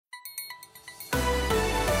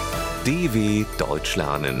DW Deutsch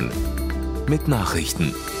lernen mit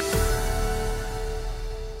Nachrichten.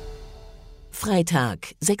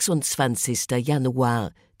 Freitag, 26. Januar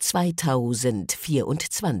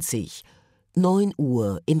 2024, 9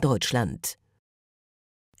 Uhr in Deutschland.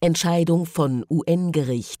 Entscheidung von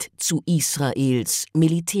UN-Gericht zu Israels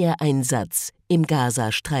Militäreinsatz im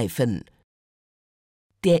Gazastreifen.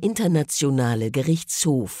 Der Internationale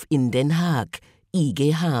Gerichtshof in Den Haag,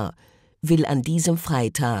 IGH, will an diesem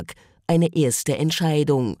Freitag eine erste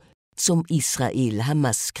Entscheidung zum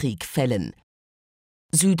Israel-Hamas-Krieg fällen.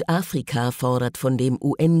 Südafrika fordert von dem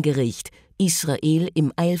UN-Gericht, Israel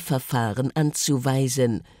im Eilverfahren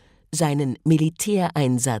anzuweisen, seinen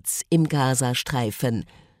Militäreinsatz im Gazastreifen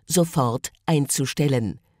sofort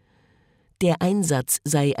einzustellen. Der Einsatz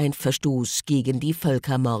sei ein Verstoß gegen die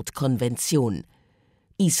Völkermordkonvention.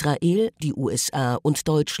 Israel, die USA und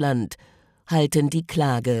Deutschland halten die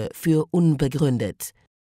Klage für unbegründet.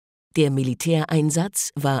 Der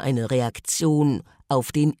Militäreinsatz war eine Reaktion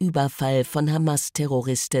auf den Überfall von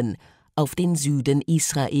Hamas-Terroristen auf den Süden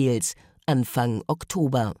Israels Anfang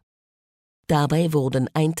Oktober. Dabei wurden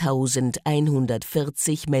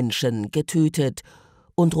 1140 Menschen getötet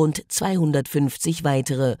und rund 250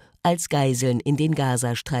 weitere als Geiseln in den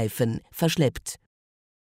Gazastreifen verschleppt.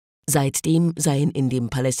 Seitdem seien in dem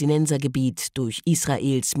Palästinensergebiet durch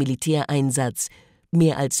Israels Militäreinsatz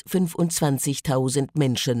mehr als 25.000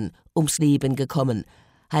 Menschen ums Leben gekommen,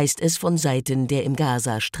 heißt es von Seiten der im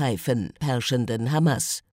Gazastreifen herrschenden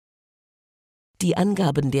Hamas. Die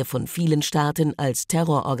Angaben der von vielen Staaten als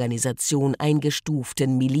Terrororganisation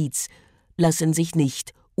eingestuften Miliz lassen sich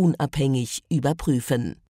nicht unabhängig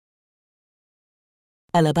überprüfen.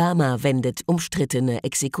 Alabama wendet umstrittene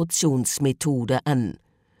Exekutionsmethode an.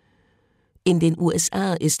 In den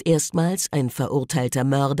USA ist erstmals ein verurteilter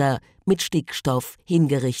Mörder mit Stickstoff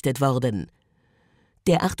hingerichtet worden.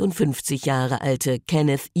 Der 58 Jahre alte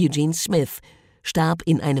Kenneth Eugene Smith starb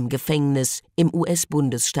in einem Gefängnis im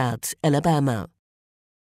US-Bundesstaat Alabama.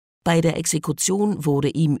 Bei der Exekution wurde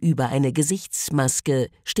ihm über eine Gesichtsmaske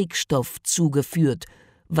Stickstoff zugeführt,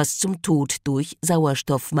 was zum Tod durch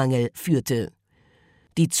Sauerstoffmangel führte.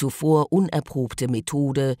 Die zuvor unerprobte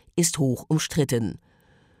Methode ist hoch umstritten.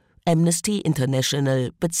 Amnesty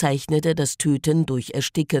International bezeichnete das Töten durch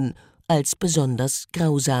Ersticken als besonders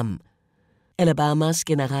grausam. Alabamas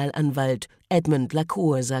Generalanwalt Edmund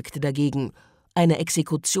LaCour sagte dagegen, eine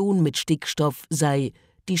Exekution mit Stickstoff sei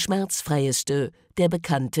die schmerzfreieste der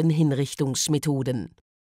bekannten Hinrichtungsmethoden.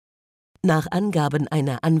 Nach Angaben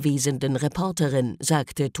einer anwesenden Reporterin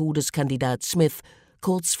sagte Todeskandidat Smith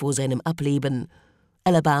kurz vor seinem Ableben,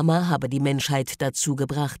 Alabama habe die Menschheit dazu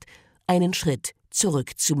gebracht, einen Schritt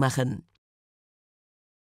zurückzumachen.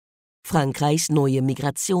 Frankreichs neue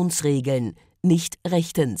Migrationsregeln nicht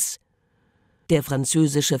rechtens. Der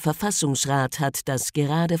französische Verfassungsrat hat das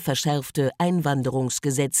gerade verschärfte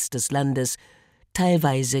Einwanderungsgesetz des Landes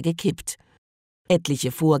teilweise gekippt.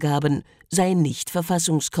 Etliche Vorgaben seien nicht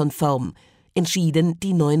verfassungskonform, entschieden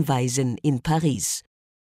die 9 Weisen in Paris.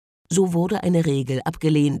 So wurde eine Regel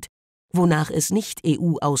abgelehnt, wonach es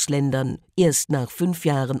Nicht-EU-Ausländern erst nach 5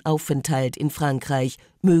 Jahren Aufenthalt in Frankreich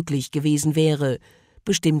möglich gewesen wäre,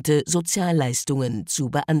 bestimmte Sozialleistungen zu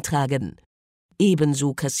beantragen.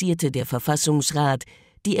 Ebenso kassierte der Verfassungsrat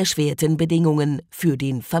die erschwerten Bedingungen für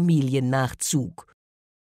den Familiennachzug.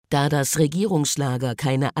 Da das Regierungslager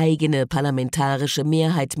keine eigene parlamentarische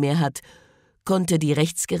Mehrheit mehr hat, konnte die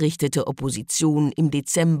rechtsgerichtete Opposition im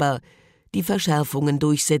Dezember die Verschärfungen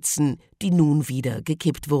durchsetzen, die nun wieder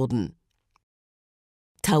gekippt wurden.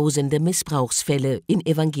 Tausende Missbrauchsfälle in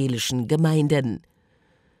evangelischen Gemeinden.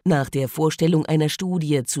 Nach der Vorstellung einer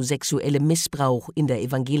Studie zu sexuellem Missbrauch in der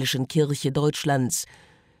evangelischen Kirche Deutschlands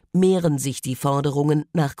mehren sich die Forderungen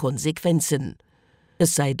nach Konsequenzen.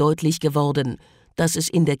 Es sei deutlich geworden, dass es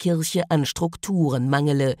in der Kirche an Strukturen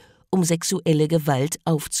mangele, um sexuelle Gewalt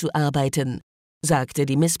aufzuarbeiten, sagte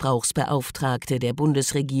die Missbrauchsbeauftragte der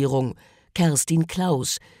Bundesregierung, Kerstin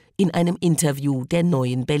Klaus, in einem Interview der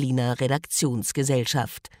Neuen Berliner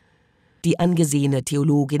Redaktionsgesellschaft. Die angesehene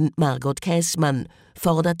Theologin Margot Käßmann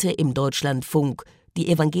forderte im Deutschlandfunk die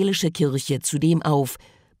evangelische Kirche zudem auf,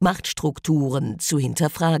 Machtstrukturen zu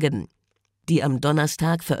hinterfragen. Die am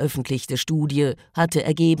Donnerstag veröffentlichte Studie hatte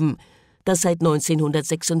ergeben, dass seit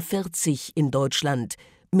 1946 in Deutschland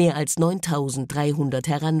mehr als 9.300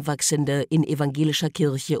 Heranwachsende in evangelischer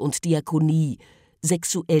Kirche und Diakonie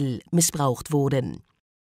sexuell missbraucht wurden.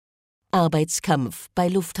 Arbeitskampf bei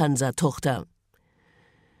Lufthansa-Tochter.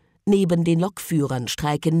 Neben den Lokführern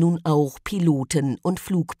streiken nun auch Piloten und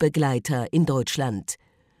Flugbegleiter in Deutschland.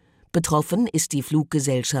 Betroffen ist die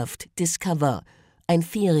Fluggesellschaft Discover, ein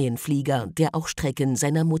Ferienflieger, der auch Strecken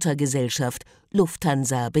seiner Muttergesellschaft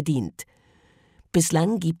Lufthansa bedient.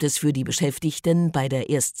 Bislang gibt es für die Beschäftigten bei der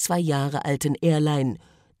erst 2 Jahre alten Airline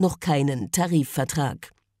noch keinen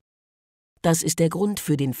Tarifvertrag. Das ist der Grund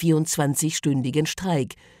für den 24-stündigen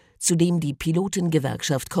Streik, zu dem die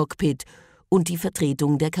Pilotengewerkschaft Cockpit und die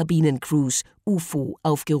Vertretung der Kabinencrews UFO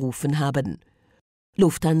aufgerufen haben.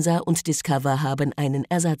 Lufthansa und Discover haben einen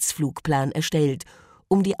Ersatzflugplan erstellt,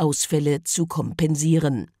 um die Ausfälle zu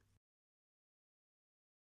kompensieren.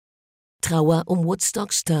 Trauer um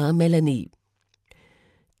Woodstock-Star Melanie.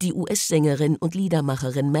 Die US-Sängerin und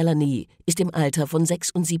Liedermacherin Melanie ist im Alter von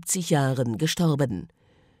 76 Jahren gestorben.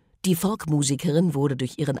 Die Folkmusikerin wurde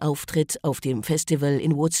durch ihren Auftritt auf dem Festival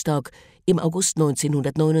in Woodstock im August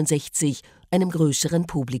 1969 einem größeren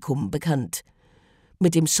Publikum bekannt.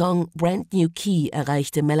 Mit dem Song Brand New Key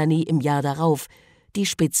erreichte Melanie im Jahr darauf die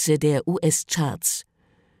Spitze der US-Charts.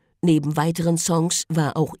 Neben weiteren Songs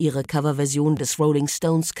war auch ihre Coverversion des Rolling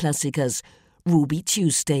Stones-Klassikers Ruby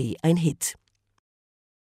Tuesday ein Hit.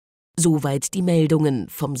 Soweit die Meldungen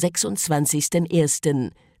vom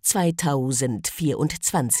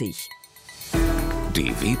 26.01.2024.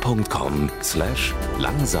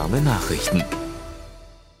 dw.com/langsame Nachrichten